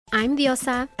I'm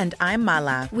Diosa. And I'm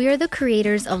Mala. We are the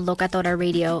creators of Locatora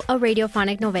Radio, a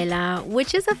radiophonic novela,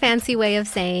 which is a fancy way of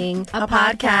saying a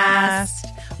podcast.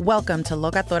 Welcome to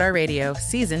Locatora Radio,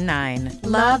 Season 9.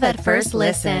 Love at first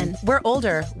listen. We're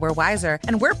older, we're wiser,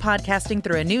 and we're podcasting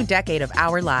through a new decade of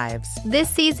our lives. This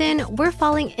season, we're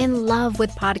falling in love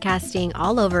with podcasting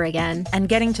all over again. And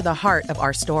getting to the heart of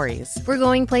our stories. We're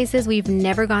going places we've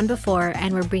never gone before,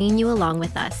 and we're bringing you along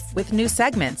with us. With new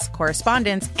segments,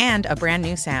 correspondence, and a brand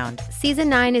new sound. Season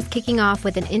 9 is kicking off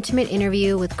with an intimate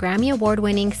interview with Grammy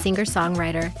Award-winning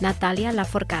singer-songwriter Natalia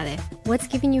Lafourcade. What's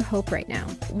giving you hope right now?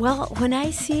 Well, when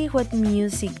I see what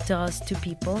music does to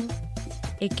people,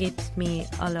 it gives me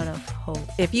a lot of hope.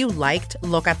 If you liked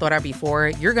Locatora before,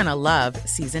 you're going to love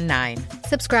Season 9.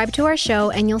 Subscribe to our show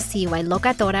and you'll see why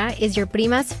Locatora is your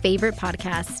prima's favorite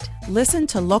podcast. Listen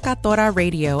to Locatora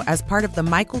Radio as part of the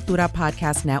My Cultura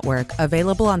Podcast Network,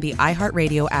 available on the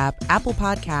iHeartRadio app, Apple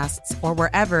Podcasts, or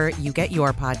wherever you get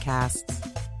your podcasts.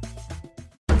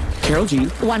 Karol G,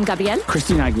 Juan Gabriel,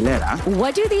 Christina Aguilera.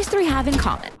 What do these three have in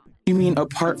common? You mean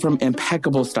apart from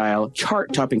impeccable style,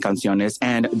 chart-topping canciones,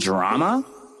 and drama?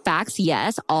 Facts,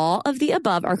 yes, all of the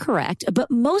above are correct.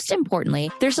 But most importantly,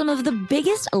 they're some of the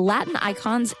biggest Latin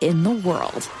icons in the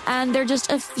world. And they're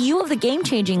just a few of the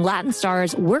game-changing Latin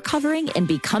stars we're covering in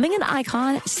Becoming an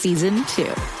Icon Season 2.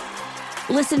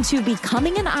 Listen to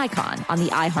Becoming an Icon on the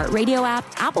iHeartRadio app,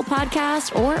 Apple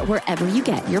Podcasts, or wherever you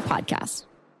get your podcasts.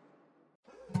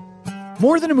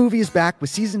 More Than a Movie is back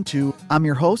with Season 2. I'm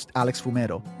your host, Alex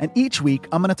Fumero. And each week,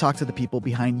 I'm going to talk to the people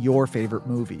behind your favorite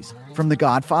movies. From The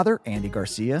Godfather, Andy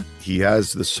Garcia. He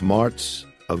has the smarts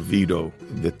of Vito,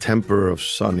 the temper of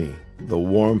Sonny, the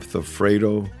warmth of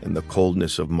Fredo, and the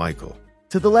coldness of Michael.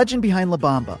 To the legend behind La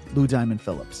Bamba, Lou Diamond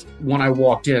Phillips. When I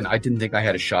walked in, I didn't think I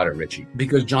had a shot at Richie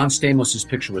because John Stamos'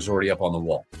 picture was already up on the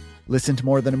wall. Listen to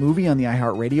More Than a Movie on the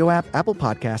iHeartRadio app, Apple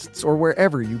Podcasts, or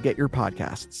wherever you get your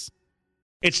podcasts.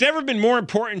 It's never been more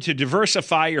important to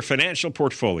diversify your financial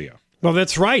portfolio. Well,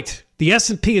 that's right. The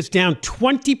S&P is down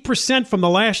 20% from the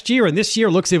last year, and this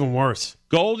year looks even worse.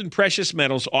 Gold and precious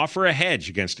metals offer a hedge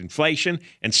against inflation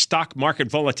and stock market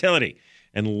volatility.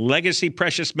 And Legacy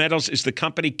Precious Metals is the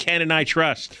company Ken and I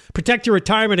trust. Protect your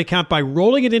retirement account by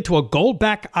rolling it into a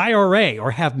gold-backed IRA or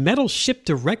have metals shipped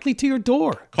directly to your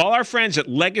door. Call our friends at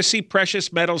Legacy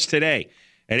Precious Metals today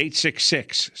at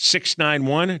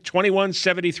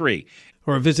 866-691-2173.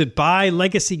 Or visit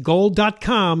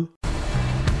buylegacygold.com.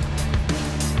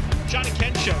 John and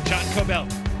Ken Show, John Cobell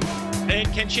and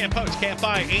Ken Champos,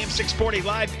 KFI, AM 640,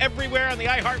 live everywhere on the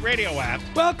iHeartRadio app.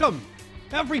 Welcome,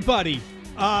 everybody.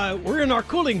 We're in our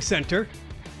cooling center.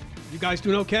 You guys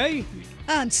doing okay?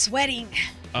 I'm sweating.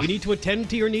 We need to attend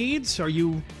to your needs. Are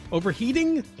you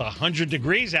overheating? It's 100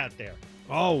 degrees out there.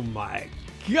 Oh, my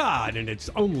God. And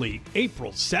it's only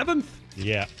April 7th?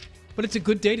 Yeah. But it's a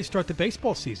good day to start the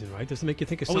baseball season, right? Doesn't make you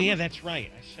think of something? Oh, yeah, that's right.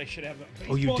 I should have a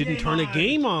baseball you didn't turn a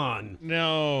game on.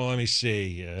 No, let me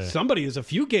see. Somebody has a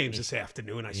few games this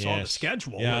afternoon. I saw the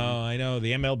schedule. Yeah, I know.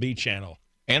 The MLB channel.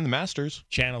 And the Masters.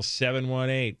 Channel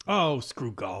 718. Oh,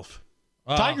 screw golf.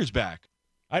 Tiger's back.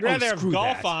 I'd rather have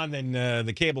golf on than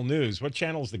the cable news. What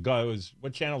channel's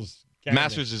What channel's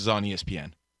Masters is on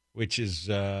ESPN. Which is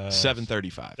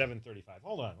 7:35. 7:35.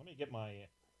 Hold on. Let me get my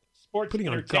sports putting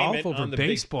on golf over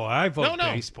baseball. I vote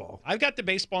baseball. I've got the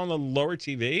baseball on the lower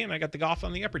TV, and I got the golf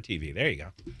on the upper TV. There you go.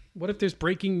 What if there's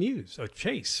breaking news, a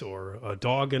chase, or a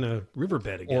dog in a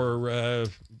riverbed again? Or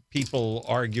people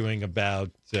arguing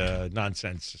about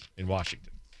nonsense in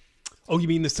Washington. Oh, you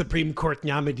mean the Supreme Court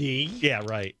nominee? Yeah,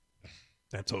 right.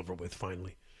 That's over with,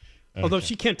 finally. Okay. Although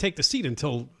she can't take the seat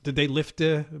until, did they lift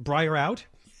Breyer out?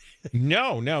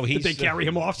 No. Did they carry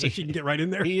him off so she can get right in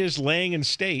there? He is laying in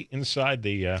state inside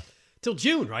the... till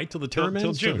June, right? Till the term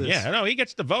ends? Till June, yeah. No, he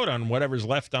gets to vote on whatever's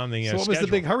left on the So what schedule. was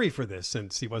the big hurry for this,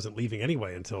 since he wasn't leaving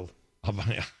anyway until... I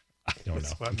don't know.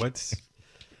 What's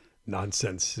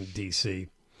nonsense in D.C.?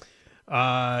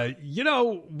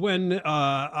 When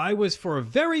I was, for a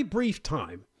very brief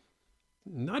time,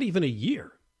 not even a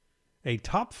year, a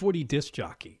top 40 disc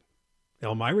jockey,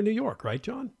 Elmira, New York, right,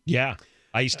 John? Yeah.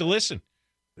 I used to listen.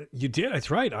 You did?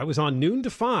 That's right. I was on noon to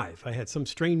 5. I had some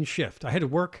strange shift. I had to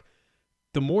work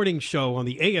the morning show on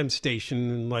the AM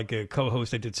station, like a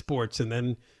co-host. I did sports, and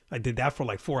then I did that for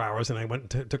like 4 hours, and I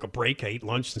went and took a break. I ate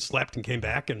lunch and slept and came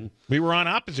back. And we were on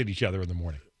opposite each other in the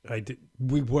morning. I did.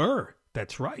 We were.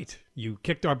 That's right. You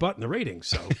kicked our butt in the ratings,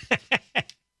 so.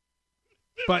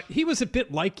 But he was a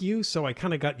bit like you, so I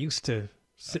kind of got used to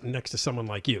sitting next to someone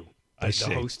like you, the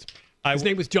host. His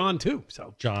name was John, too.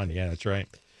 So John, yeah, that's right.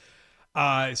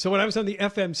 So when I was on the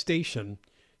FM station,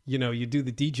 you do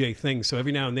the DJ thing. So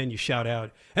every now and then you shout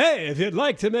out, "Hey, if you'd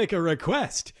like to make a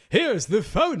request, here's the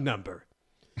phone number."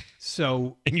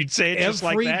 So and you'd say it just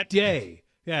like that? Every day.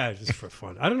 Yeah, just for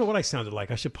fun. I don't know what I sounded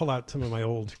like. I should pull out some of my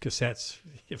old cassettes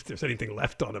if there's anything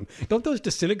left on them. Don't those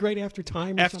disintegrate after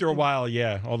time? After a while,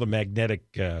 yeah. All the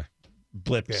magnetic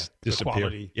blips disappear. The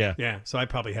quality. Yeah. So I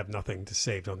probably have nothing to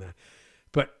save on that.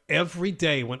 But every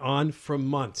day went on for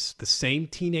months. The same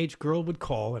teenage girl would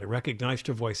call, and I recognized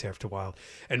her voice after a while,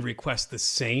 and request the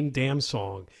same damn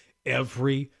song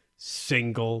every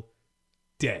single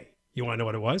day. You want to know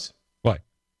what it was? What?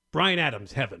 Bryan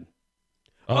Adams, Heaven.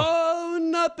 Oh,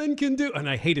 nothing can do. And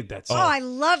I hated that song. Oh, I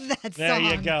love that song. There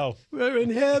you go. We're in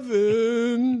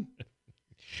heaven.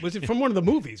 Was it from one of the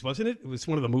movies, wasn't it? It was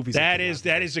one of the movies. That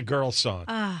is a girl song.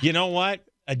 You know what?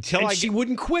 She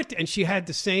wouldn't quit, and she had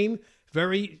the same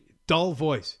very dull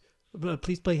voice.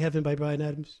 Please play Heaven by Bryan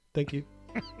Adams. Thank you.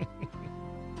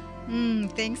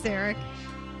 Thanks, Eric.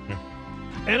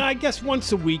 And I guess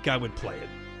once a week I would play it.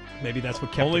 Maybe that's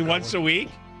what kept Only her going. once a week?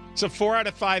 So 4 out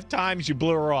of 5 times you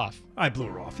blew her off. I blew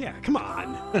her off. Yeah, come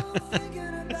on.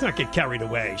 Let's not get carried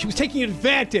away. She was taking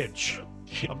advantage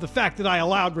of the fact that I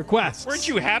allowed requests. Weren't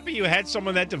you happy you had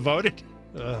someone that devoted?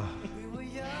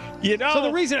 You know. So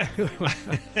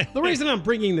the reason I'm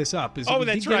bringing this up is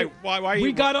that's right. Why are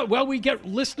you? We get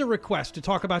listener requests to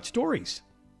talk about stories.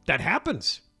 That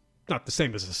happens. Not the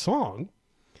same as a song,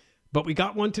 but we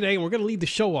got one today, and we're going to lead the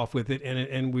show off with it,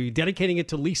 and we're dedicating it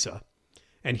to Lisa.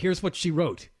 And here's what she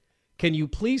wrote. Can you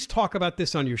please talk about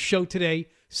this on your show today?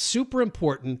 Super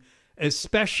important,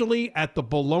 especially at the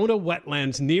Bologna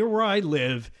wetlands near where I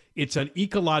live. It's an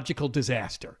ecological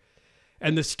disaster.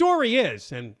 And the story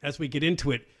is, and as we get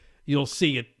into it, you'll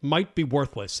see it might be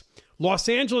worthless. Los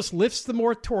Angeles lifts the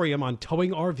moratorium on towing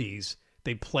RVs.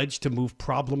 They pledged to move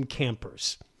problem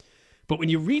campers. But when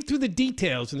you read through the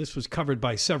details, and this was covered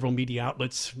by several media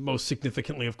outlets, most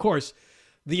significantly, of course,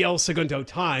 the El Segundo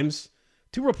Times,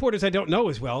 2 reporters I don't know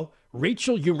as well,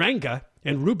 Rachel Uranga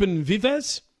and Ruben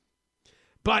Vives.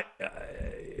 But,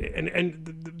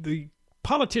 the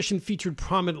politician featured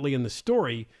prominently in the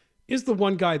story is the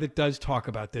one guy that does talk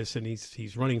about this, and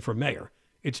he's running for mayor.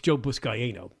 It's Joe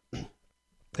Buscaino.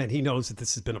 And he knows that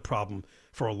this has been a problem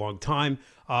for a long time.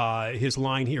 His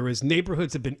line here is,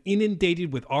 neighborhoods have been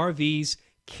inundated with RVs,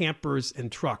 campers,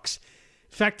 and trucks.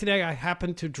 In fact, today I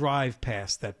happened to drive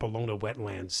past that Bologna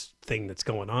wetlands thing that's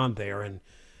going on there. And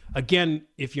again,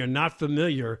 if you're not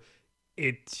familiar,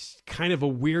 it's kind of a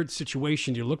weird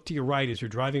situation. You look to your right as you're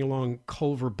driving along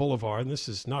Culver Boulevard, and this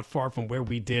is not far from where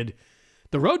we did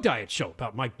the Road Diet show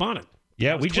about Mike Bonnet.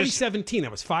 Yeah, we 2017.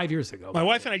 That was 5 years ago. My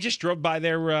wife and I just drove by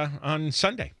there on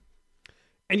Sunday.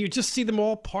 And you just see them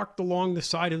all parked along the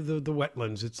side of the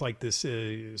wetlands. It's like this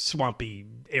swampy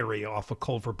area off of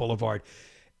Culver Boulevard.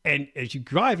 And as you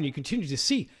drive and you continue to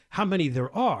see how many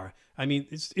there are, I mean,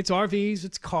 it's RVs,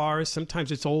 it's cars,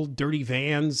 sometimes it's old dirty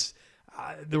vans.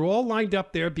 They're all lined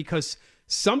up there because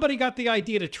somebody got the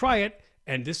idea to try it,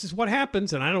 and this is what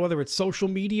happens. And I don't know whether it's social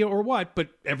media or what, but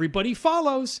everybody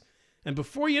follows. And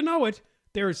before you know it,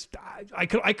 I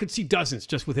could see dozens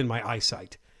just within my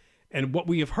eyesight. And what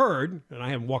we have heard, and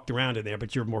I haven't walked around in there,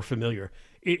 but you're more familiar,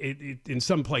 in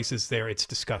some places there, it's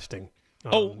disgusting.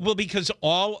 Because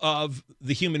all of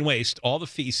the human waste, all the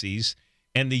feces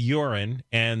and the urine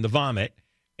and the vomit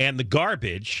and the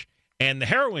garbage and the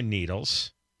heroin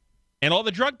needles and all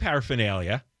the drug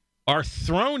paraphernalia are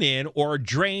thrown in or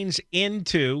drains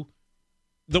into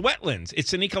the wetlands.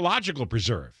 It's an ecological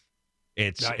preserve.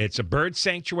 It's a bird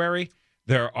sanctuary.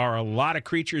 There are a lot of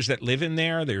creatures that live in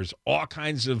there. There's all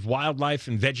kinds of wildlife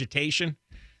and vegetation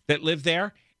that live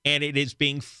there, and it is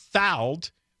being fouled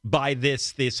by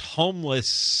this homeless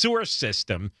sewer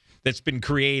system that's been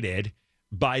created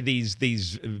by these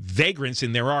vagrants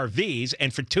in their RVs.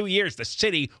 And for 2 years, the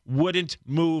city wouldn't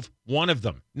move one of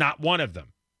them, not one of them.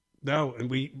 No,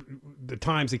 and the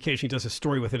Times occasionally does a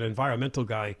story with an environmental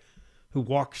guy who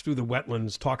walks through the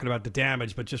wetlands talking about the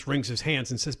damage, but just wrings his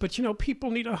hands and says, but, people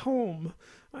need a home.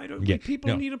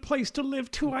 People need a place to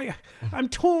live, too. I'm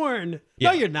torn. Yeah.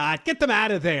 No, you're not. Get them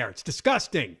out of there. It's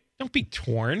disgusting. Don't be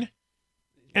torn.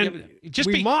 And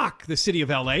we mock the city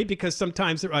of L.A. because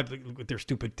sometimes with their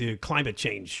stupid climate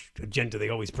change agenda they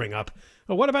always bring up.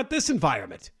 Well, what about this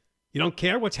environment? You don't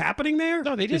care what's happening there?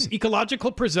 No, they didn't. This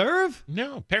ecological preserve?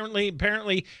 No. Apparently,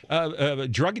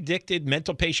 drug-addicted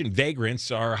mental patient vagrants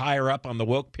are higher up on the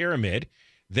woke pyramid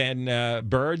than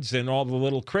birds and all the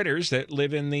little critters that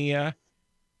live in the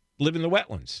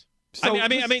wetlands. So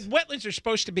wetlands are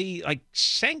supposed to be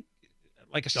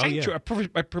like a sanctuary,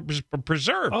 a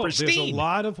preserve, pristine. There's a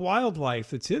lot of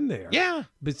wildlife that's in there. Yeah.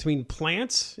 Between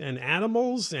plants and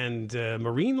animals and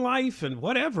marine life and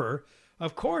whatever,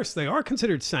 of course, they are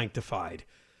considered sanctified.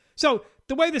 So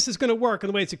the way this is going to work and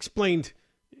the way it's explained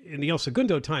in the El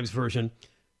Segundo Times version,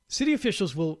 city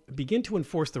officials will begin to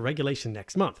enforce the regulation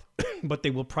next month, but they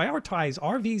will prioritize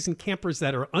RVs and campers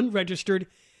that are unregistered,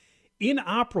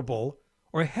 inoperable,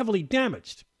 or heavily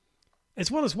damaged,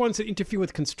 as well as ones that interfere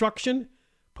with construction,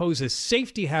 pose a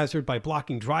safety hazard by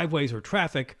blocking driveways or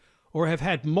traffic, or have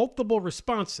had multiple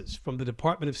responses from the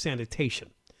Department of Sanitation.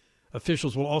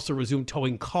 Officials will also resume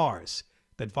towing cars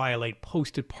that violate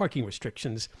posted parking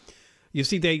restrictions. You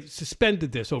see, they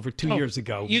suspended this over 2 years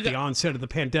ago with the onset of the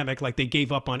pandemic, like they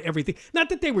gave up on everything. Not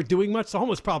that they were doing much. The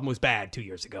homeless problem was bad 2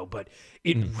 years ago, but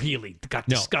it really got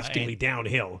disgustingly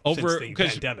downhill since the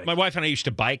pandemic. My wife and I used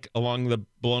to bike along the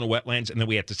Bologna wetlands, and then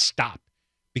we had to stop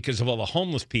because of all the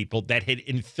homeless people that had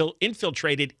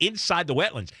infiltrated inside the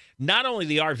wetlands. Not only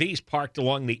the RVs parked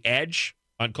along the edge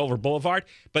on Culver Boulevard,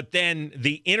 but then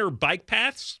the inner bike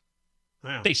paths,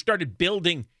 they started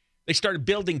building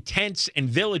tents and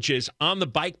villages on the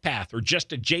bike path or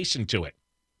just adjacent to it.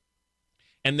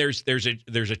 And there's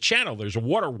a channel, there's a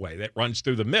waterway that runs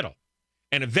through the middle.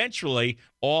 And eventually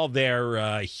all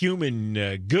their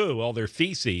human goo, all their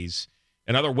feces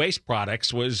and other waste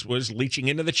products was leaching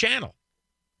into the channel.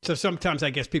 So sometimes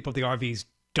I guess people at the RVs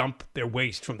dump their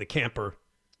waste from the camper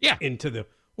into the,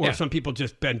 or some people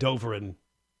just bend over and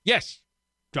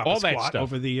drop all a squat that stuff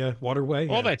over the waterway.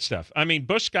 All that stuff. I mean,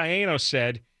 Buscaino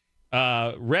said,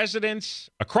 residents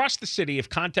across the city have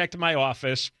contacted my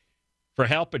office for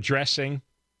help addressing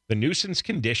the nuisance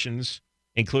conditions,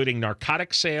 including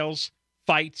narcotic sales,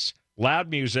 fights,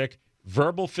 loud music,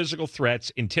 verbal physical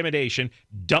threats, intimidation,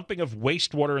 dumping of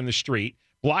wastewater in the street,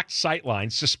 blocked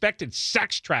sightlines, suspected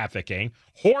sex trafficking,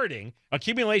 hoarding,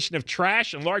 accumulation of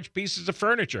trash, and large pieces of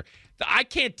furniture. I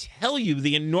can't tell you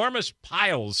the enormous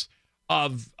piles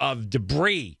of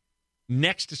debris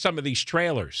next to some of these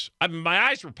trailers. I mean, my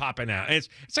eyes were popping out. And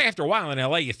it's like after a while in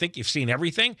LA, you think you've seen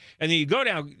everything, and then you go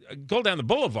down the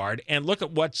boulevard and look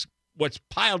at what's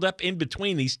piled up in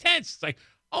between these tents. It's like,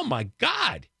 oh my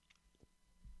God.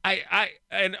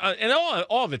 And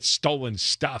all of it's stolen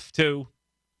stuff too.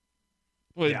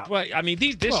 Well, I mean,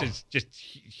 this is just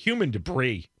human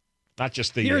debris, not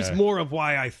just the. Here's more of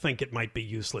why I think it might be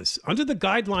useless. Under the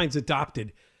guidelines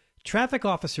adopted, traffic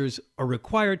officers are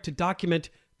required to document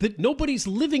that nobody's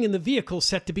living in the vehicle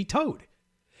set to be towed.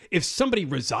 If somebody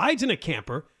resides in a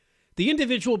camper, the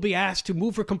individual will be asked to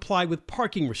move or comply with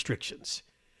parking restrictions.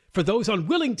 For those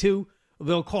unwilling to,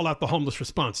 they'll call out the homeless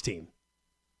response team.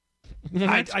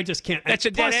 I just can't. That's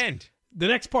a dead end. The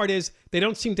next part is they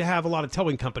don't seem to have a lot of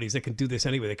towing companies that can do this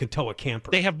anyway. They can tow a camper.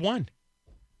 They have one.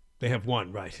 They have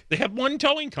one, right. They have one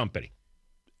towing company.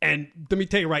 And let me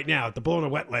tell you right now, at the Bologna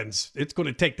wetlands, it's going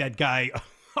to take that guy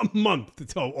a month to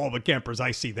tow all the campers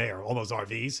I see there, all those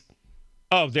RVs.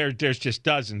 Oh, there's just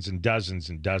dozens and dozens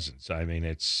and dozens. I mean,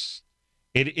 it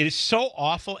is so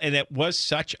awful, and it was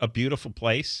such a beautiful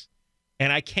place.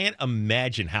 And I can't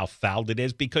imagine how fouled it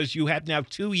is because you have now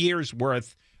 2 years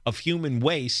worth of human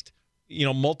waste.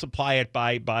 Multiply it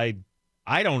by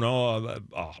I don't know,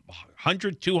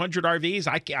 100, 200 RVs.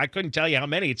 I couldn't tell you how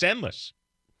many. It's endless.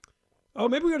 Oh,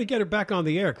 maybe we ought to get her back on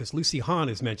the air because Lucy Hahn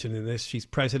is mentioned in this. She's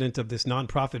president of this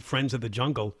nonprofit Friends of the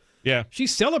Jungle. Yeah.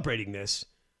 She's celebrating this.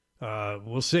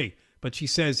 We'll see. But she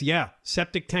says,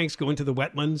 septic tanks go into the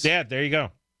wetlands. Yeah, there you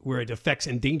go. Where it affects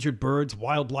endangered birds,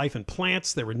 wildlife, and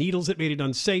plants. There were needles that made it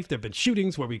unsafe. There have been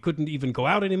shootings where we couldn't even go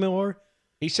out anymore.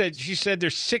 She said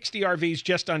there's 60 RVs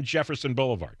just on Jefferson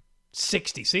Boulevard.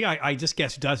 60. See, I just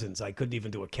guessed dozens. I couldn't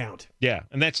even do a count. Yeah,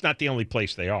 and that's not the only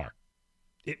place they are.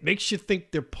 It makes you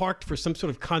think they're parked for some sort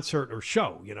of concert or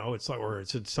show, It's like, or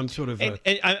it's some sort of and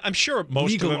I'm sure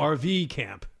most legal of them, RV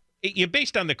camp.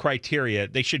 Based on the criteria,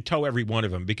 they should tow every one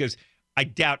of them because I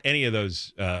doubt any of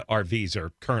those RVs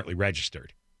are currently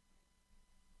registered.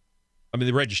 I mean,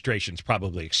 the registration's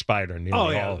probably expired on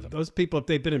nearly all of them. Those people, if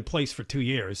they've been in place for 2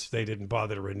 years, they didn't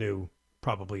bother to renew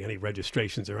probably any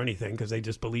registrations or anything because they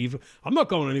just believe, I'm not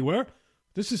going anywhere.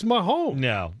 This is my home.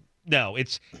 No,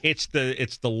 it's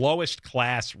the lowest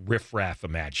class riffraff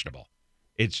imaginable.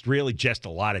 It's really just a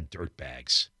lot of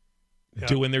dirtbags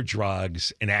doing their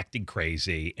drugs and acting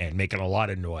crazy and making a lot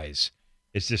of noise.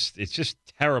 It's just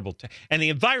terrible. And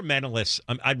the environmentalists,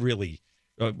 I'd really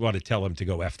want to tell them to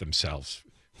go F themselves.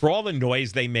 For all the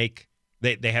noise they make,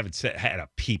 they haven't had a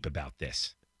peep about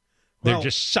this. They're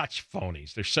just such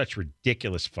phonies. They're such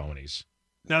ridiculous phonies.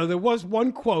 Now, there was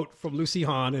one quote from Lucy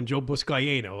Hahn and Joe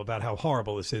Buscaino about how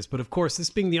horrible this is. But, of course,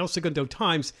 this being the El Segundo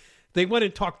Times, They went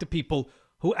and talked to people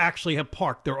who actually have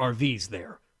parked their RVs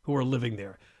there, who are living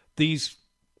there. These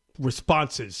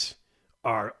responses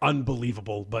are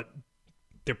unbelievable, but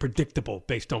they're predictable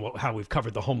based on how we've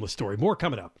covered the homeless story. More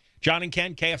coming up. John and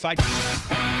Ken, KFI.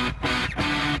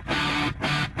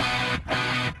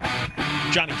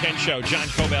 John and Ken Show. John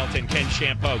Cobelt and Ken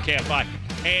Shampoo. KFI.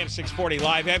 AM 640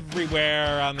 live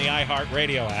everywhere on the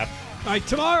iHeartRadio app. All right,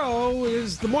 tomorrow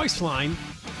is the Moist Line.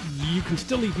 You can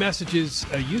still leave messages.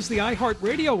 Use the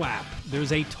iHeartRadio app.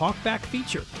 There's a talkback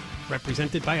feature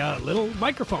represented by a little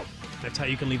microphone. That's how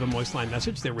you can leave a Moist Line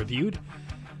message. They're reviewed.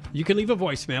 You can leave a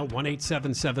voicemail,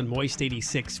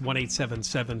 1-877-MOIST-86,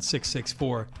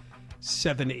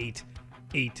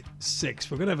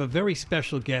 1-877-664-7886. We're going to have a very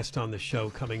special guest on the show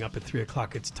coming up at 3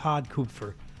 o'clock. It's Todd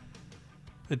Kupfer.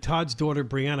 And Todd's daughter,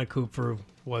 Brianna Kupfer,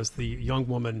 was the young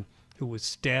woman who was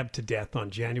stabbed to death on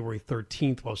January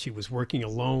 13th while she was working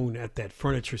alone at that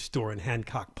furniture store in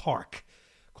Hancock Park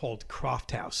called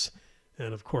Croft House.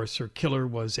 And, of course, her killer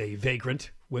was a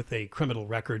vagrant with a criminal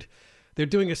record. They're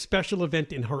doing a special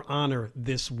event in her honor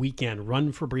this weekend.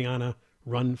 Run for Brianna,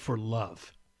 Run for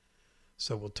Love.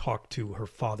 So we'll talk to her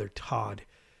father, Todd,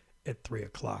 at 3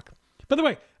 o'clock. By the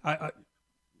way,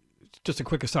 just a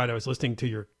quick aside, I was listening to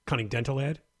your Cunning Dental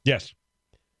ad. Yes.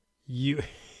 It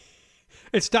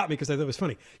stopped me because I thought it was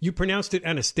funny. You pronounced it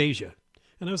Anastasia.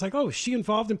 And I was like, oh, is she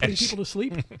involved in putting people to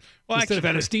sleep? Well, Instead of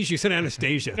anesthesia, you said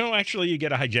Anastasia. No, actually, you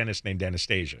get a hygienist named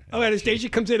Anastasia. Oh, Anastasia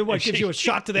comes in and what, gives you a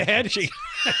shot to the head?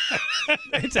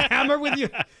 It's a hammer with you?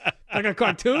 Like a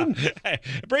cartoon?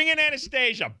 Bring in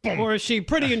Anastasia. Boom. Or is she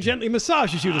pretty and gently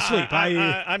massages you to sleep?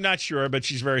 I'm not sure, but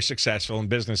she's very successful and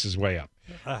business is way up.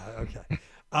 Okay.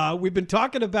 We've been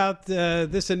talking about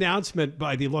this announcement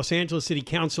by the Los Angeles City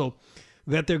Council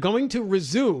that they're going to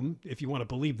resume, if you want to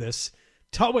believe this,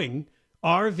 towing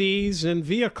RVs and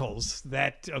vehicles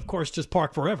that, of course, just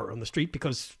park forever on the street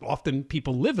because often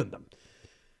people live in them.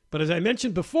 But as I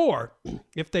mentioned before,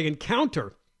 if they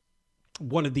encounter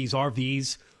one of these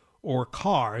RVs or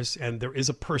cars and there is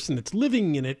a person that's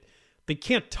living in it, they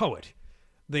can't tow it.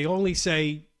 They only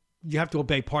say you have to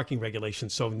obey parking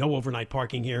regulations, so no overnight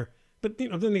parking here. But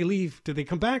then they leave. Do they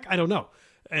come back? I don't know.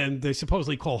 And they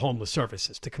supposedly call homeless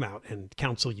services to come out and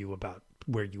counsel you about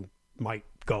where you might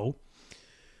go.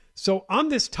 So on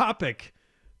this topic,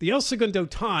 the El Segundo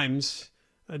Times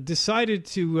decided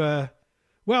to,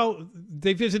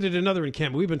 they visited another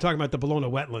encampment. We've been talking about the Bologna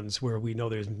wetlands where we know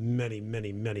there's many,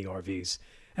 many, many RVs.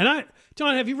 And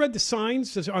John, have you read the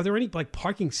signs? Are there any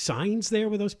parking signs there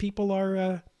where those people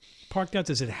are parked out?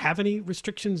 Does it have any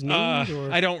restrictions named?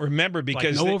 Or I don't remember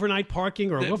because no overnight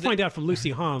parking, or we'll find out from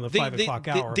Lucy Hahn the 5 o'clock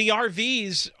hour. The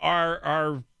RVs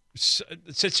are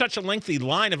it's such a lengthy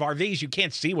line of RVs, you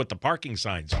can't see what the parking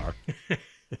signs are. All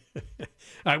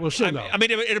right, well, she'll know. I mean,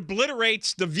 it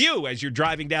obliterates the view as you're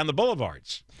driving down the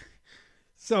boulevards.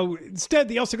 So instead,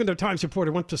 the El Segundo Times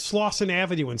reporter went to Slauson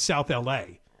Avenue in South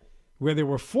L.A., where there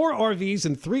were 4 RVs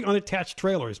and 3 unattached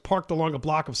trailers parked along a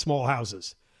block of small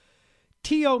houses.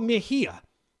 Tio Mejia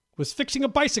was fixing a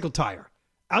bicycle tire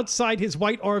outside his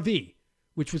white RV,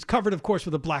 which was covered, of course,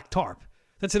 with a black tarp.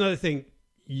 That's another thing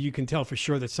you can tell for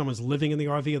sure that someone's living in the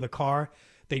RV or the car.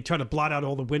 They try to blot out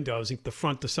all the windows, the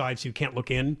front, the side, so you can't look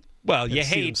in. Well, you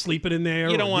hate them sleeping in there.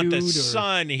 You don't want the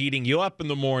sun heating you up in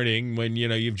the morning when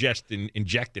you've just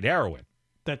injected heroin.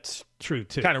 That's true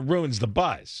too. Kind of ruins the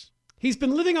buzz. He's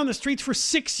been living on the streets for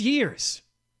 6 years.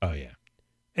 Oh yeah.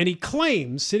 And he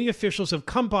claims city officials have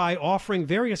come by offering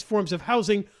various forms of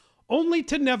housing only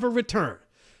to never return.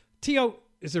 Tio,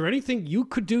 is there anything you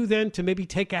could do then to maybe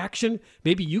take action?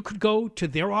 Maybe you could go to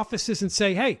their offices and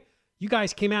say, hey, you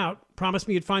guys came out, promised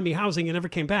me you'd find me housing, and never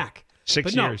came back.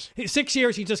 6 years. 6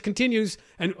 years, he just continues,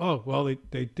 and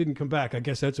they didn't come back. I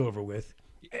guess that's over with.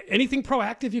 Anything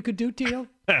proactive you could do, Tio?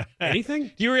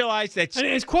 Anything? Do you realize that? And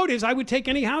his quote is, I would take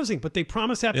any housing, but they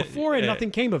promised that before and nothing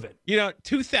came of it.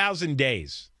 2,000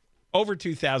 days, over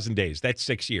 2,000 days, that's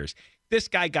 6 years. This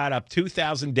guy got up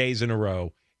 2,000 days in a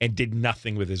row and did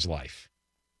nothing with his life.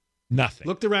 Nothing.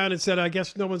 Looked around and said, I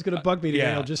guess no one's going to bug me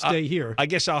today. I'll just stay here. I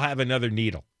guess I'll have another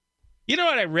needle. You know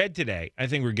what I read today? I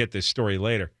think we'll get this story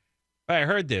later. But I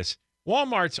heard this.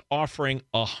 Walmart's offering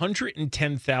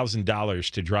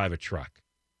 $110,000 to drive a truck,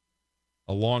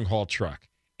 a long-haul truck,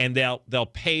 and they'll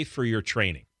pay for your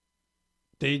training.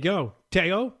 There you go.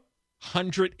 Teo?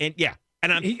 And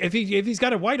if he's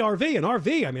got a white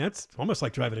RV, I mean, that's almost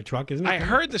like driving a truck, isn't it? I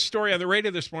heard the story on the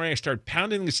radio this morning. I started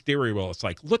pounding the steering wheel. It's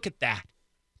like, look at that.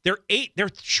 They're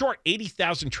short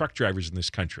 80,000 truck drivers in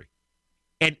this country.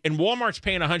 And Walmart's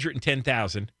paying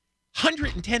 $110,000.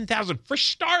 $110,000 for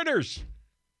starters.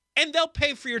 And they'll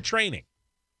pay for your training.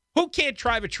 Who can't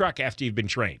drive a truck after you've been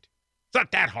trained? It's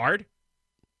not that hard.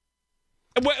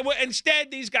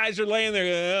 Instead, these guys are laying there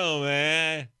going, oh,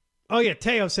 man. Oh, yeah.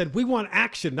 Teo said, we want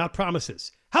action, not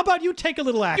promises. How about you take a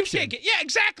little action? You take it. Yeah,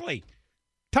 exactly.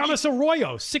 Thomas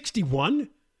Arroyo, 61,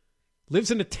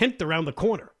 lives in a tent around the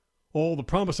corner. Oh, the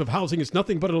promise of housing is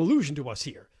nothing but an illusion to us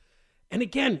here. And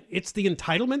again, it's the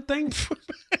entitlement thing.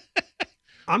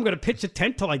 I'm going to pitch a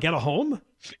tent till I get a home.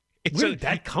 Where did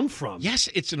that come from? Yes,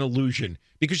 it's an illusion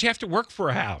because you have to work for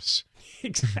a house.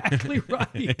 Exactly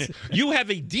right. You have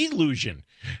a delusion.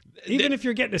 Even if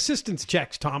you're getting assistance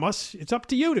checks, Thomas, it's up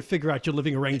to you to figure out your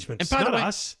living arrangements. And by not the way,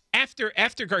 us. After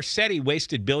Garcetti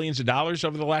wasted billions of dollars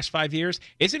over the last 5 years,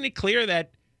 isn't it clear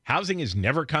that housing is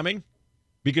never coming?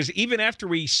 Because even after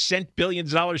we sent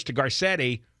billions of dollars to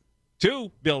Garcetti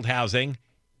to build housing,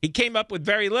 he came up with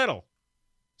very little.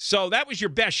 So that was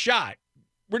your best shot.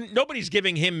 Nobody's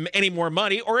giving him any more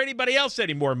money or anybody else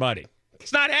any more money.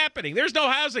 It's not happening. There's no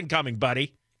housing coming,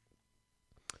 buddy.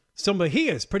 So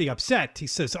Mejia is pretty upset. He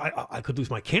says, I could lose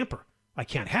my camper. I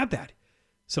can't have that.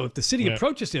 So if the city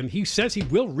approaches him, he says he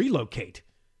will relocate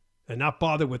and not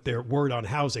bother with their word on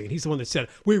housing. And he's the one that said,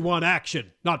 we want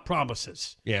action, not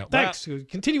promises. Yeah. Thanks.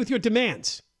 Continue with your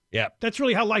demands. Yeah. That's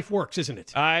really how life works, isn't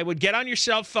it? I would get on your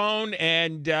cell phone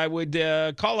and I would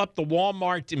call up the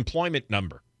Walmart employment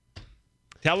number.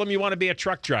 Tell them you want to be a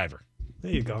truck driver.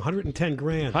 There you go. 110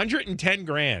 grand. 110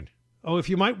 grand. Oh, if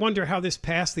you might wonder how this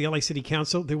passed the LA City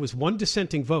Council, there was one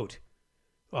dissenting vote.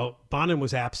 Oh, Bonin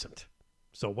was absent.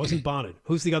 So it wasn't Bonin.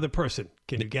 Who's the other person?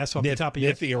 Can you guess off the top of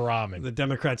your head? Nithya Raman. The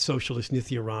Democrat socialist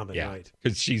Nithya Raman, yeah, right.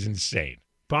 Because she's insane.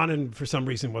 Bonin, for some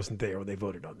reason, wasn't there when they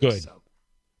voted on this. Good. So,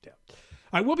 yeah.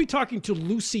 I will be talking to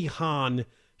Lucy Hahn.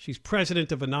 She's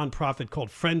president of a nonprofit called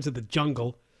Friends of the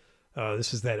Jungle.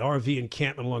 This is that RV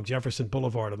encampment along Jefferson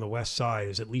Boulevard on the west side.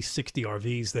 There's at least 60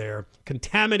 RVs there,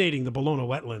 contaminating the Bologna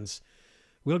wetlands.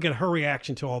 We'll get her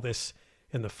reaction to all this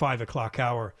in the 5 o'clock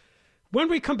hour. When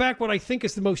we come back, what I think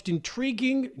is the most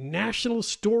intriguing national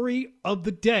story of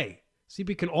the day. See if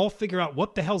we can all figure out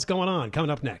what the hell's going on. Coming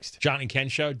up next. John and Ken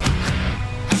Show.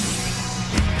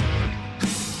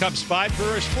 Cubs 5,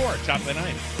 Brewers 4, top of the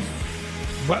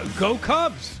ninth. Well, go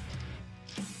Cubs.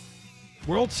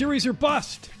 World Series or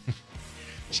bust.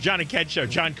 It's John and Ken Show.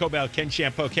 John Cobell, Ken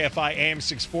Shampoo, KFI AM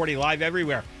 640, live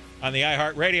everywhere on the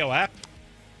iHeartRadio app.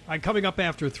 Coming up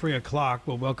after 3 o'clock,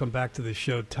 we'll welcome back to the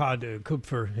show Todd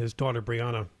Kupfer. His daughter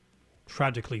Brianna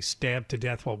tragically stabbed to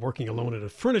death while working alone at a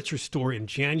furniture store in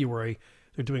January.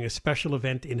 They're doing a special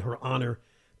event in her honor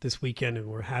this weekend, and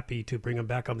we're happy to bring him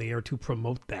back on the air to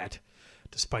promote that,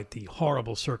 despite the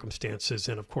horrible circumstances.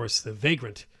 And, of course, the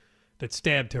vagrant that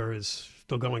stabbed her is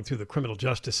still going through the criminal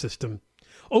justice system,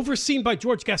 overseen by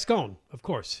George Gascon, of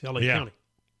course, L.A. County.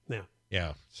 Yeah.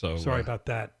 Yeah. So sorry about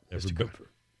that, Mr. Cooper.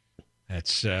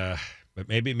 That's but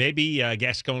maybe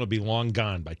Gascon will be long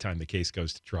gone by the time the case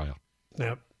goes to trial.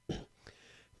 Now,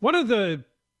 one of the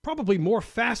probably more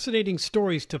fascinating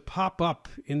stories to pop up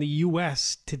in the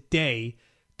U.S. today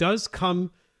does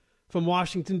come from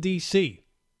Washington, D.C.,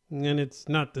 and it's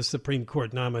not the Supreme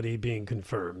Court nominee being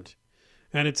confirmed,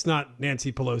 and it's not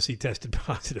Nancy Pelosi tested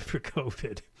positive for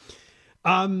COVID.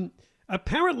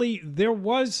 Apparently, there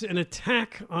was an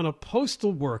attack on a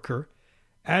postal worker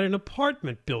at an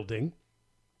apartment building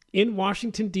in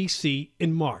Washington, D.C.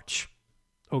 in March.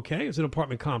 Okay, it was an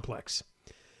apartment complex.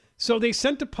 So they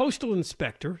sent a postal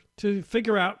inspector to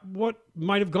figure out what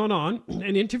might have gone on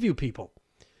and interview people.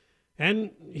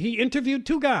 And he interviewed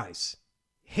two guys,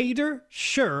 Haider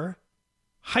Shur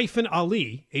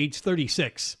 -Ali, age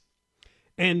 36,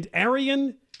 and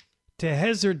Aryan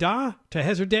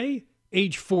Tehezerdeh,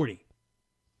 age 40.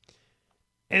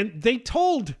 And they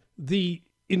told the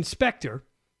inspector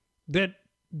that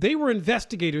they were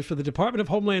investigators for the Department of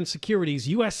Homeland Security's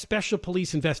U.S. Special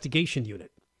Police Investigation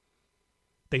Unit.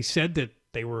 They said that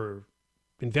they were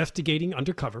investigating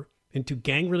undercover into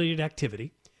gang-related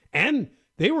activity, and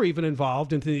they were even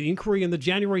involved in the inquiry in the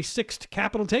January 6th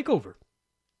Capitol takeover.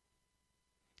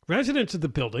 Residents of the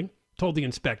building told the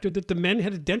inspector that the men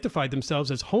had identified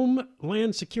themselves as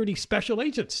Homeland Security special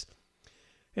agents,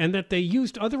 and that they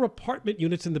used other apartment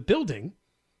units in the building,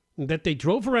 and that they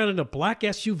drove around in a black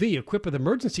SUV equipped with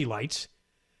emergency lights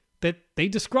that they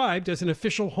described as an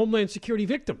official Homeland Security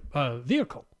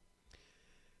vehicle.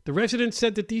 The residents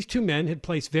said that these two men had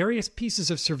placed various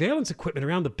pieces of surveillance equipment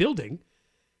around the building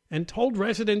and told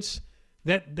residents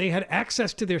that they had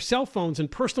access to their cell phones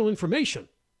and personal information.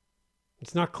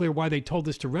 It's not clear why they told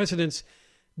this to residents.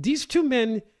 These two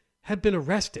men had been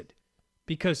arrested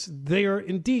because they are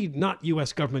indeed not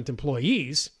U.S. government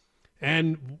employees.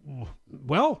 And,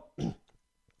 well,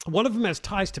 one of them has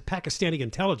ties to Pakistani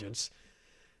intelligence.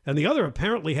 and the other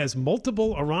apparently has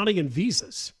multiple Iranian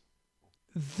visas.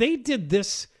 They did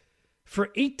this for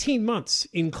 18 months,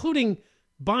 including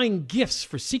buying gifts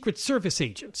for Secret Service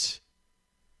agents,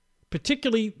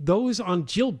 particularly those on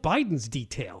Jill Biden's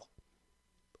detail,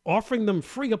 offering them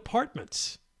free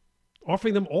apartments,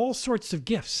 offering them all sorts of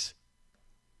gifts.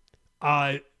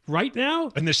 Right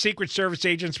now? And the Secret Service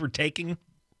agents were taking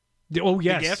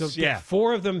yes. gifts? So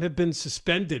 4 of them have been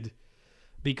suspended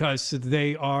because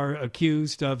they are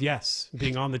accused of,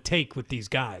 being on the take with these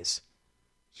guys.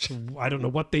 So I don't know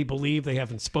what they believe. They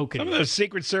haven't spoken Some yet. of those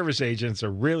Secret Service agents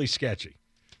are really sketchy.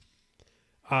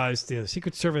 The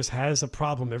Secret Service has a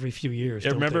problem every few years.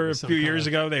 Yeah, don't they, remember a with some few kind years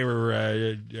of- ago they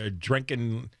were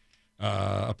drinking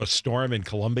up a storm in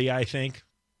Colombia, I think.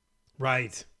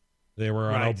 Right. They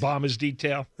were on Right. Obama's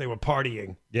detail. They were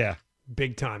partying Yeah.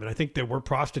 big time. And I think there were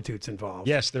prostitutes involved.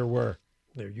 Yes, there were.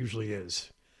 There usually is.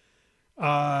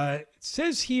 It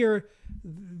says here,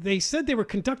 they said they were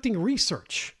conducting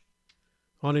research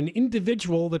on an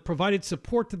individual that provided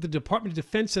support to the Department of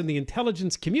Defense and the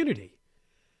intelligence community.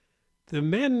 The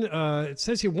men, it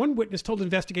says here, one witness told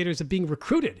investigators of being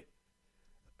recruited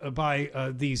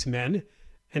by these men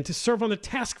and to serve on the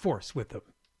task force with them.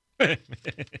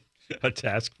 A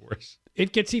task force.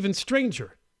 It gets even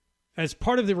stranger. As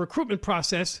part of the recruitment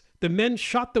process, the men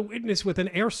shot the witness with an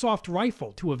airsoft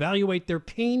rifle to evaluate their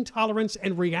pain tolerance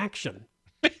and reaction.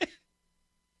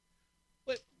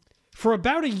 For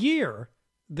about a year,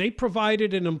 they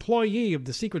provided an employee of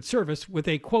the Secret Service with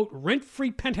a, quote,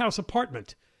 rent-free penthouse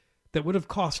apartment that would have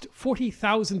cost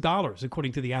 $40,000,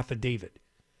 according to the affidavit.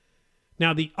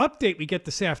 Now, the update we get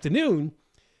this afternoon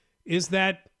is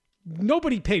that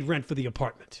nobody paid rent for the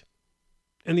apartment.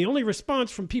 And the only response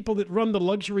from people that run the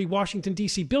luxury Washington,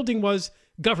 D.C. building was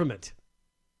government.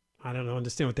 I don't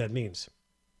understand what that means.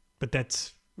 But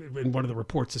that's in one of the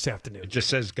reports this afternoon. It just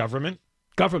says government?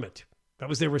 Government. That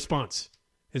was their response.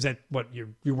 Is that what,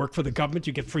 you work for the government,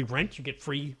 you get free rent, you get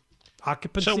free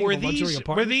occupancy So of were a luxury these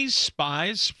apartment?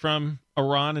 spies from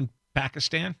Iran and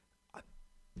Pakistan?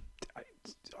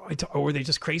 Or were they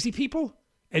just crazy people?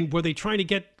 And were they trying to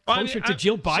get closer to I-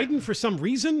 Jill Biden for some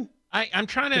reason? I'm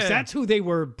trying to... Because that's who they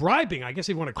were bribing. I guess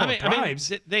they want to call it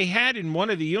bribes. They had in one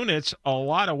of the units a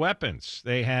lot of weapons.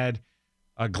 They had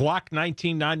a Glock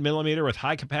 19 9mm with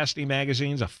high-capacity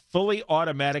magazines, a fully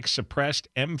automatic suppressed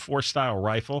M4-style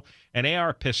rifle, an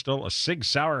AR pistol, a Sig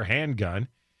Sauer handgun.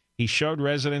 He showed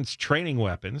residents training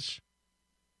weapons.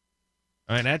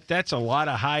 I mean, that's a lot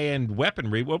of high-end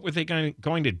weaponry. What were they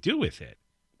going to do with it?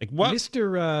 Like what?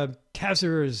 Mr.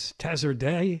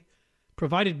 Tazardeh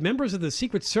provided members of the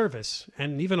Secret Service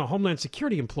and even a Homeland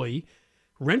Security employee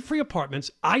rent-free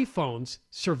apartments, iPhones,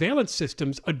 surveillance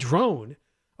systems, a drone,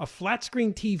 a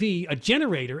flat-screen TV, a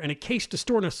generator, and a case to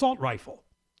store an assault rifle.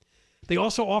 They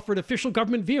also offered official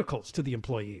government vehicles to the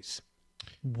employees.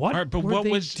 What were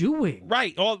they doing?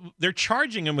 Right. They're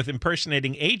charging them with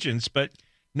impersonating agents, but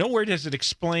nowhere does it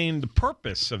explain the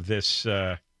purpose of this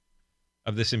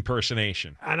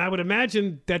impersonation. And I would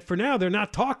imagine that for now they're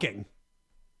not talking.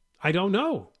 I don't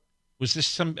know. Was this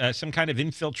some kind of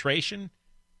infiltration?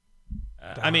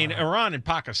 I mean, Iran and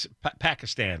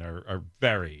Pakistan are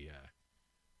very.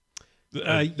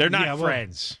 They're not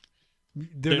friends.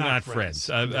 They're not friends.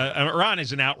 Iran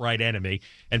is an outright enemy,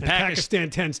 and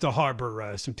Pakistan tends to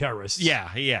harbor some terrorists.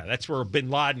 Yeah, that's where Bin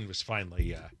Laden was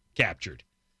finally captured.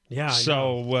 Yeah.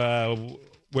 So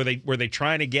were they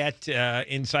trying to get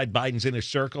inside Biden's inner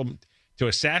circle to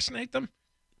assassinate them,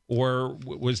 or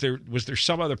was there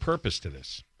some other purpose to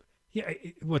this? Yeah.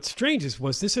 What's strange is,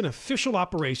 was this an official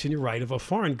operation? You're right, of a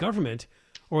foreign government,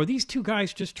 or are these two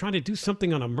guys just trying to do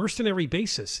something on a mercenary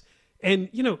basis? And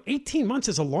 18 months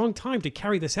is a long time to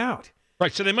carry this out.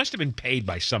 Right. So they must have been paid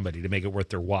by somebody to make it worth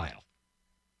their while.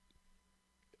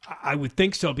 I would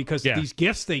think so, because these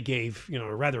gifts they gave,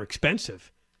 are rather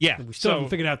expensive. Yeah, and we still haven't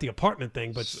figured out the apartment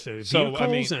thing, but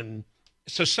vehicles and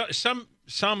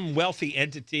some wealthy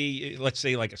entity, let's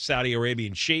say like a Saudi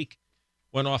Arabian sheikh,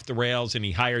 went off the rails and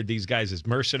he hired these guys as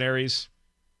mercenaries.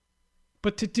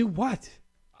 But to do what?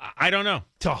 I don't know.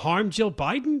 To harm Jill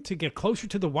Biden? To get closer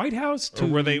to the White House? To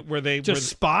were they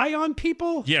spy on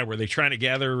people? Yeah, were they trying to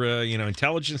gather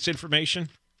intelligence information?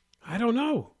 I don't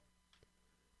know.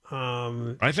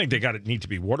 I think they need to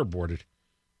be waterboarded.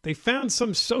 They found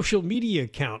some social media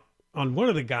account on one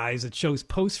of the guys that shows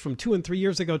posts from 2 and 3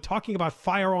 years ago talking about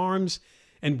firearms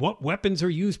and what weapons are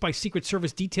used by Secret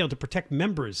Service detail to protect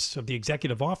members of the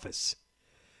executive office.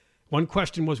 One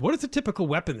question was, what is the typical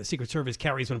weapon the Secret Service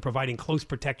carries when providing close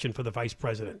protection for the vice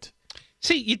president?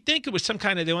 See, you'd think it was some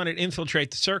kind of, they wanted to infiltrate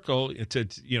the circle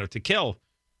to kill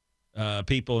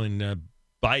people in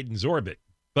Biden's orbit.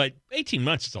 But 18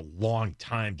 months is a long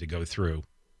time to go through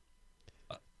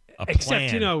a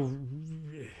Except,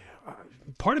 plan.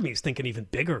 Part of me is thinking even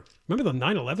bigger. Remember the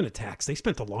 9/11 attacks? They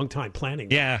spent a long time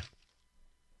planning. Yeah.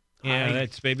 Yeah,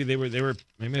 that's maybe they were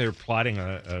plotting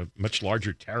a much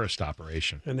larger terrorist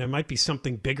operation. And there might be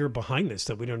something bigger behind this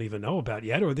that we don't even know about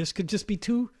yet, or this could just be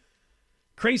two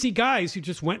crazy guys who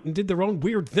just went and did their own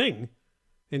weird thing,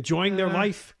 enjoying their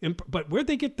life. But where'd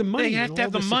they get the money? They have and to have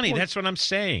all the this money. support That's what I'm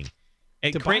saying.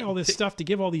 to buy all this stuff, to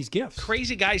give all these gifts.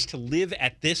 Crazy guys to live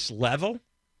at this level.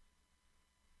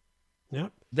 Yeah.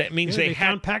 That means they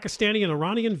found Pakistani and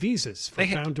Iranian visas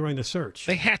found during the search.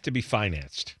 They had to be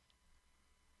financed.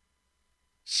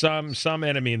 Some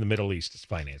enemy in the Middle East is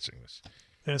financing this.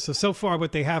 Yeah, so far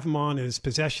what they have them on is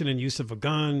possession and use of a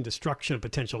gun, destruction of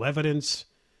potential evidence.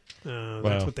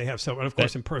 That's what they have. So, and of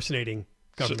course, impersonating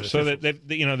government so officials.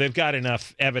 that they've got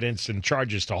enough evidence and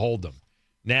charges to hold them.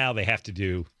 Now they have to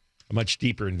do a much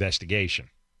deeper investigation.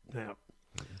 Yeah.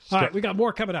 All right, we got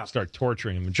more coming up. Start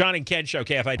torturing them. John and Ken Show,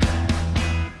 KFI.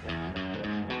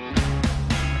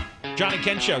 John and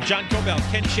Ken Show. John Cobell,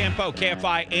 Ken Shampoo,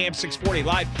 KFI AM 640,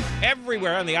 live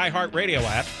everywhere on the iHeartRadio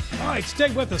app. All right,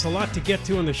 stay with us. A lot to get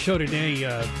to on the show today.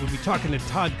 We'll be talking to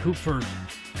Todd Cooper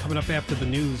coming up after the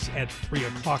news at 3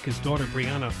 o'clock. His daughter,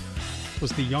 Brianna,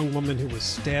 was the young woman who was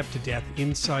stabbed to death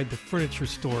inside the furniture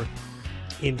store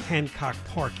in Hancock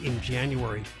Park in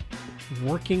January.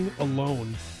 Working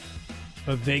alone,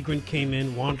 a vagrant came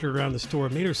in, wandered around the store,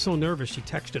 made her so nervous she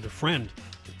texted a friend,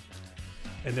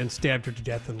 and then stabbed her to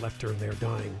death and left her in there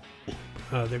dying.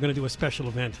 They're going to do a special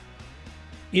event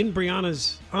in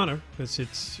Brianna's honor, because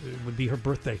it would be her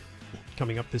birthday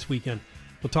coming up this weekend.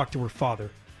 We'll talk to her father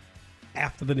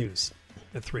after the news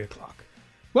at 3 o'clock.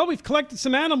 Well, we've collected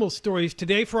some animal stories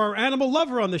today for our animal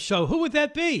lover on the show. Who would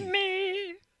that be?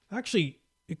 Me. Actually,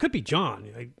 it could be John.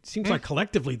 It seems like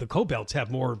collectively the Cobelts have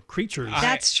more creatures.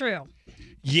 That's true.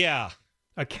 Yeah.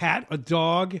 A cat, a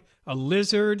dog, a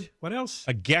lizard. What else?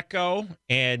 A gecko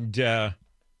and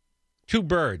 2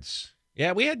 birds.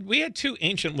 Yeah, we had 2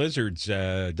 ancient lizards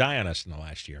die on us in the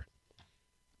last year.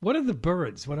 What are the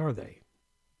birds? What are they?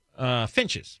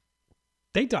 Finches.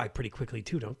 They die pretty quickly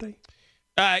too, don't they?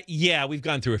 Yeah, we've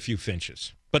gone through a few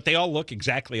finches, but they all look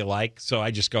exactly alike, so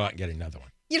I just go out and get another one.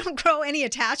 You don't grow any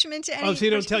attachment to any. Oh, so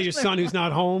you don't tell your son who's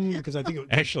not home? Because I think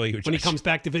actually, when he comes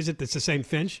back to visit, it's the same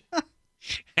finch.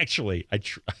 Actually, I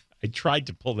tried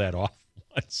to pull that off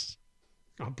once.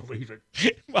 I'll believe it.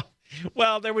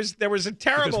 Well, there was a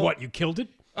terrible. Because what, you killed it?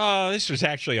 This was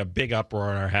actually a big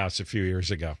uproar in our house a few years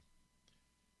ago.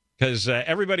 Because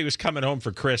everybody was coming home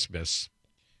for Christmas.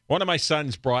 One of my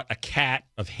sons brought a cat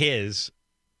of his,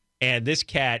 and this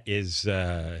cat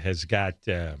has got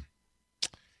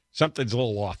something's a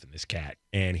little off in this cat,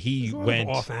 and he went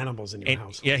off animals in your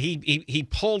house. Yeah, he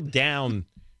pulled down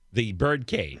the bird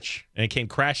cage, and it came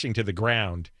crashing to the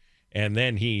ground, and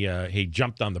then he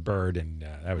jumped on the bird, and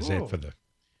that was it for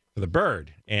the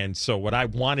bird. And so what I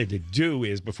wanted to do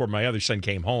is, before my other son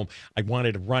came home, I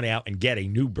wanted to run out and get a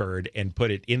new bird and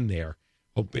put it in there,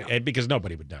 because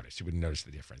nobody would notice. You wouldn't notice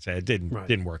the difference. It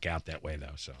didn't work out that way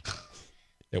though. So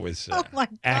it was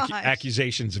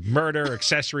accusations of murder,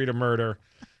 accessory to murder.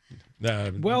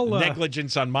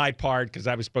 Negligence on my part, because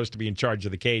I was supposed to be in charge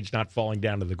of the cage, not falling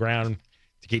down to the ground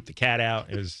to keep the cat out.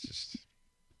 It was just...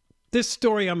 This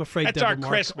story, I'm afraid, that's Deborah our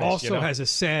Mark, Christmas, also has a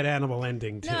sad animal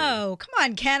ending, too. No, come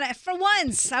on, Ken. For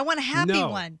once, I want a happy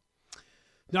one.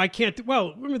 No, I can't.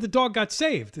 Well, remember the dog got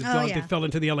saved. The dog that fell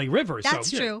into the L.A. River. That's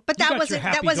so, true. But that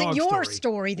wasn't your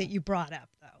story that you brought up,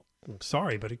 though. I'm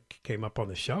sorry, but it came up on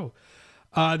the show.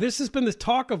 This has been the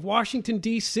talk of Washington,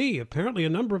 D.C. Apparently, a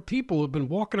number of people who have been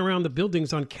walking around the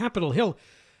buildings on Capitol Hill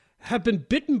have been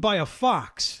bitten by a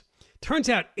fox. Turns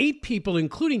out 8 people,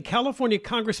 including California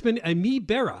Congressman Ami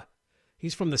Bera.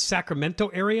 He's from the Sacramento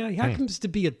area. He happens to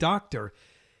be a doctor.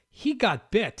 He got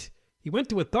bit. He went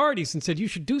to authorities and said, you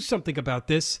should do something about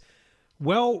this.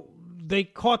 Well, they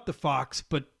caught the fox,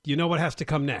 but you know what has to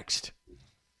come next?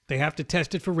 They have to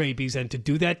test it for rabies. And to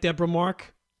do that, Deborah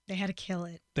Mark, they had to kill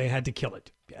it. They had to kill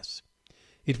it, yes.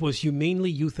 It was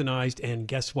humanely euthanized, and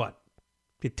guess what?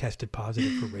 It tested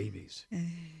positive for rabies.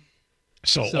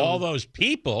 So all those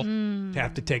people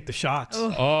have to take the shots.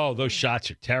 Oh, those shots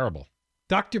are terrible.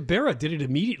 Dr. Bera did it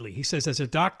immediately. He says, as a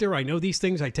doctor, I know these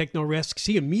things. I take no risks.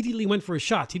 He immediately went for his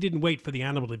shots. He didn't wait for the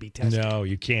animal to be tested. No,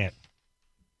 you can't.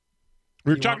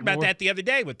 We were talking about that the other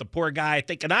day with the poor guy, I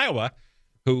think, in Iowa,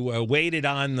 who waited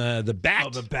on the bat. Oh,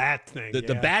 the bat thing.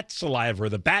 The bat saliva or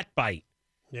the bat bite.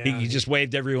 Yeah, he just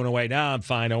waved everyone away. No, I'm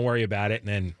fine. Don't worry about it. And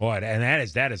then what? And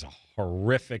that is a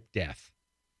horrific death.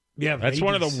 Yeah, that's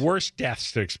one of the worst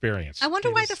deaths to experience. I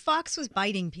wonder why the fox was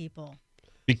biting people.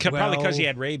 Probably because he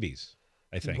had rabies,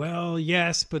 I think. Well,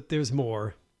 yes, but there's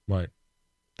more. What?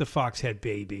 The fox had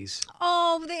babies.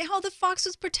 Oh, the fox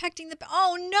was protecting the...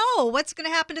 Oh, no. What's going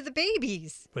to happen to the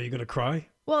babies? Are you going to cry?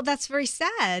 Well, that's very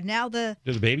sad. Now Do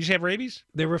the babies have rabies?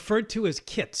 They're referred to as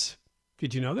kits.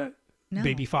 Did you know that? No.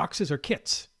 Baby foxes are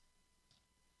kits.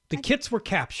 The kits were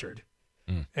captured,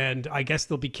 and I guess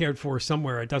they'll be cared for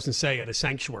somewhere. It doesn't say at a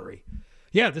sanctuary.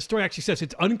 Yeah, the story actually says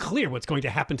it's unclear what's going to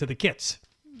happen to the kits.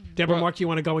 Deborah Mark, you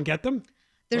want to go and get them?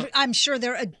 I'm sure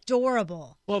they're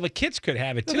adorable. Well, the kids could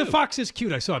have it, too. The fox is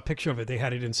cute. I saw a picture of it. They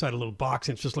had it inside a little box,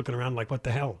 and it's just looking around like, what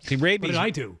the hell? See, rabies, what did I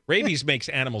do? Rabies makes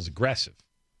animals aggressive.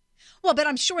 Well, but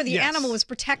I'm sure the animal was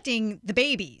protecting the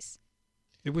babies.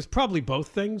 It was probably both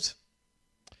things.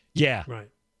 Yeah. Right.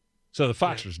 So the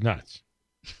fox was nuts.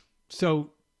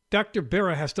 So Dr.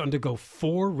 Berra has to undergo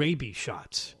 4 rabies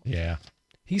shots. Yeah.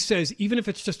 He says even if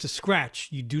it's just a scratch,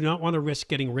 you do not want to risk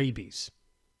getting rabies.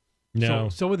 No.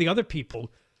 So with the other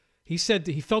people, he said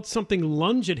that he felt something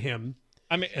lunge at him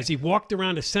as he walked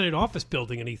around a Senate office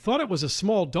building, and he thought it was a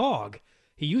small dog.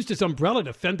 He used his umbrella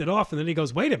to fend it off, and then he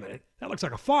goes, wait a minute, that looks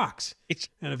like a fox.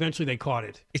 And eventually they caught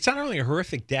it. It's not only a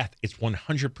horrific death, it's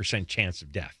 100% chance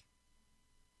of death.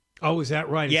 Oh, is that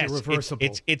right? Yes, it's irreversible.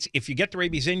 It's if you get the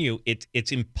rabies in you,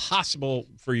 it's impossible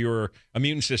for your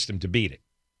immune system to beat it.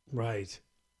 Right.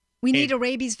 We need a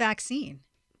rabies vaccine.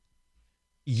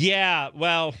 Yeah,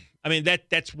 well, I mean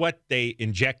that's what they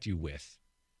inject you with.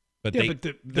 But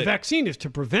the vaccine is to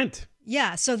prevent.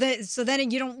 Yeah, so then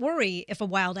you don't worry if a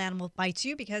wild animal bites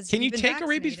you because can you you've been take vaccinated. a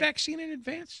rabies vaccine in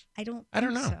advance? I don't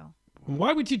know. So.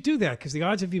 Why would you do that? Because the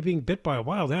odds of you being bit by a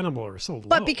wild animal are so low.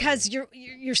 But because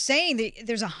you're saying that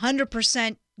there's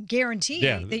 100% guarantee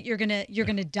that you're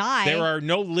gonna die. There are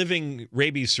no living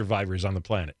rabies survivors on the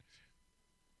planet.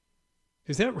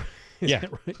 Is that right? Is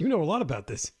that right? You know a lot about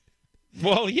this.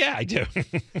 Well, yeah, I do.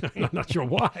 I'm not sure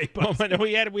why. But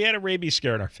we had a rabies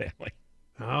scare in our family.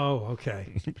 Oh,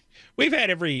 okay. We've had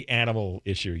every animal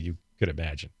issue you could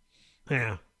imagine.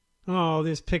 Yeah. Oh,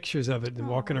 there's pictures of it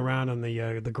walking around on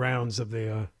the grounds of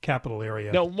the Capitol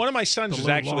area. No, one of my sons was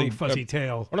actually long, fuzzy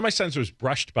tail. One of my sons was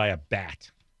brushed by a bat.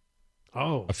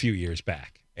 Oh, a few years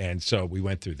back, and so we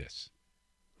went through this.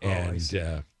 And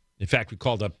in fact, we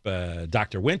called up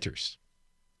Dr. Winters.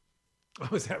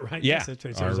 Oh, is that right? Yeah,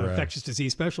 yes, our infectious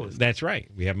disease specialist. That's right.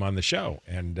 We have him on the show,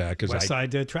 and because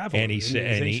Westside Travel, and he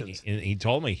said, and he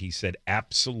told me, he said,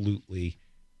 absolutely.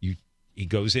 He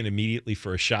goes in immediately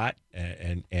for a shot,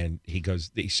 and he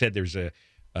said there's a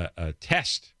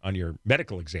test on your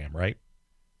medical exam, right?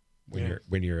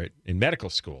 When you're in medical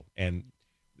school, and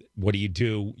what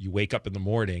do? You wake up in the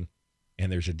morning,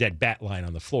 and there's a dead bat lying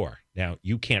on the floor. Now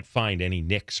you can't find any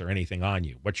nicks or anything on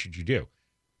you. What should you do?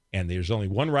 And there's only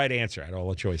one right answer out of all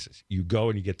the choices. You go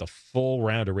and you get the full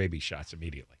round of rabies shots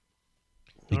immediately.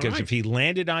 Because if he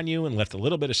landed on you and left a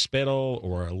little bit of spittle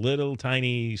or a little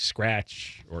tiny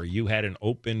scratch, or you had an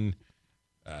open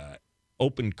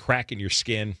crack in your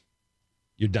skin,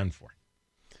 you're done for.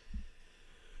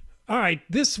 All right.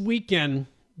 This weekend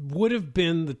would have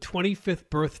been the 25th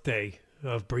birthday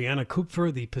of Brianna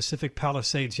Kupfer, the Pacific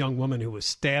Palisades young woman who was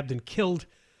stabbed and killed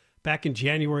back in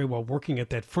January while working at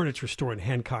that furniture store in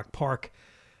Hancock Park.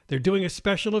 They're doing a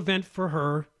special event for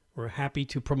her. We're happy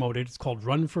to promote it. It's called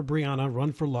Run for Brianna,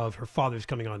 Run for Love. Her father's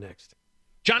coming on next.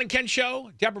 John and Ken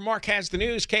Show. Deborah Mark has the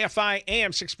news. KFI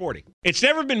AM 640. It's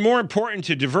never been more important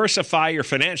to diversify your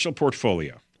financial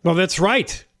portfolio. Well, that's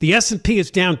right. The S&P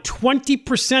is down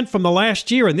 20% from the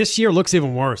last year, and this year looks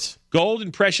even worse. Gold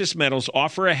and precious metals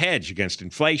offer a hedge against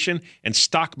inflation and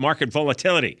stock market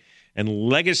volatility. And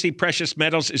Legacy Precious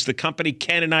Metals is the company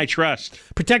Ken and I trust.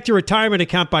 Protect your retirement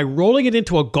account by rolling it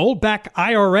into a gold-backed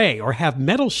IRA or have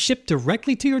metals shipped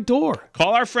directly to your door.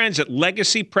 Call our friends at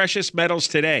Legacy Precious Metals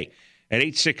today at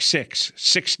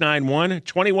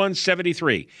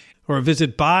 866-691-2173. Or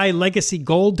visit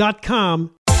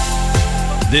buylegacygold.com.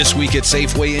 This week at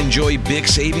Safeway, enjoy big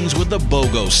savings with the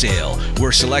BOGO sale,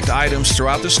 where select items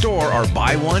throughout the store are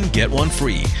buy one, get one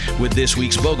free. With this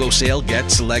week's BOGO sale,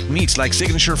 get select meats like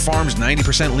Signature Farms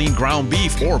 90% lean ground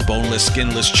beef or boneless,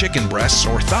 skinless chicken breasts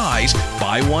or thighs,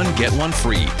 buy one, get one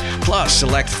free. Plus,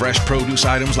 select fresh produce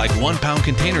items like 1 pound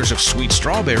containers of sweet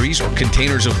strawberries or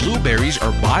containers of blueberries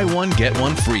or buy one, get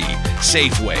one free.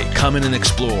 Safeway, come in and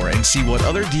explore and see what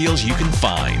other deals you can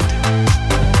find.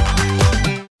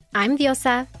 I'm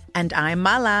Diosa. And I'm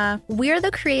Mala. We're the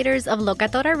creators of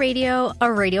Locatora Radio, a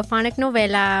radiophonic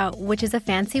novela, which is a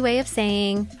fancy way of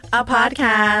saying a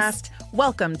podcast.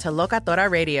 Welcome to Locatora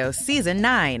Radio Season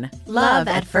 9. Love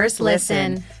at First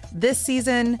Listen. This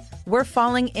season, we're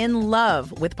falling in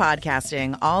love with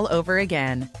podcasting all over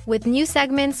again. With new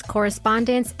segments,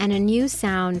 correspondence, and a new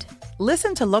sound.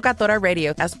 Listen to Locatora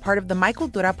Radio as part of the My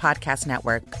Cultura Podcast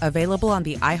Network, available on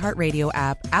the iHeartRadio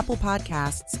app, Apple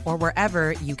Podcasts, or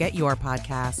wherever you get your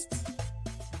podcasts.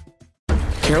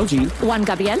 Karol G, Juan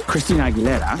Gabriel, Christina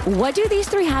Aguilera. What do these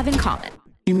three have in common?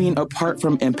 You mean apart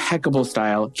from impeccable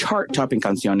style, chart-topping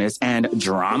canciones, and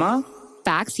drama?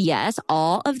 Facts, yes,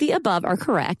 all of the above are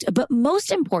correct, but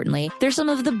most importantly, they're some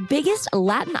of the biggest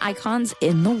Latin icons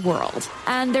in the world.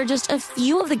 And they're just a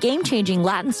few of the game-changing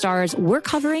Latin stars we're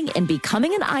covering in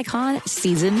Becoming an Icon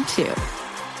Season 2.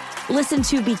 Listen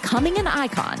to Becoming an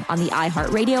Icon on the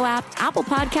iHeartRadio app, Apple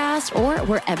Podcasts, or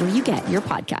wherever you get your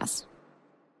podcasts.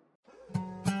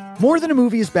 More Than a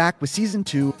Movie is back with Season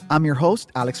 2. I'm your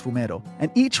host, Alex Fumero,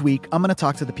 and each week I'm going to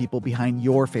talk to the people behind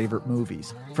your favorite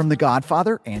movies. From The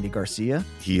Godfather, Andy Garcia.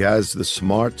 He has the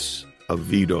smarts of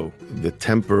Vito, the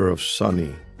temper of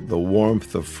Sonny, the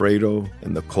warmth of Fredo,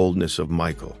 and the coldness of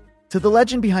Michael. To the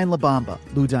legend behind La Bamba,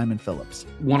 Lou Diamond Phillips.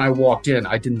 When I walked in,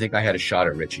 I didn't think I had a shot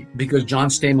at Richie because John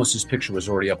Stamos' picture was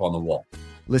already up on the wall.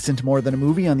 Listen to More Than a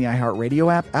Movie on the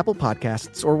iHeartRadio app, Apple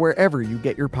Podcasts, or wherever you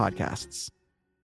get your podcasts.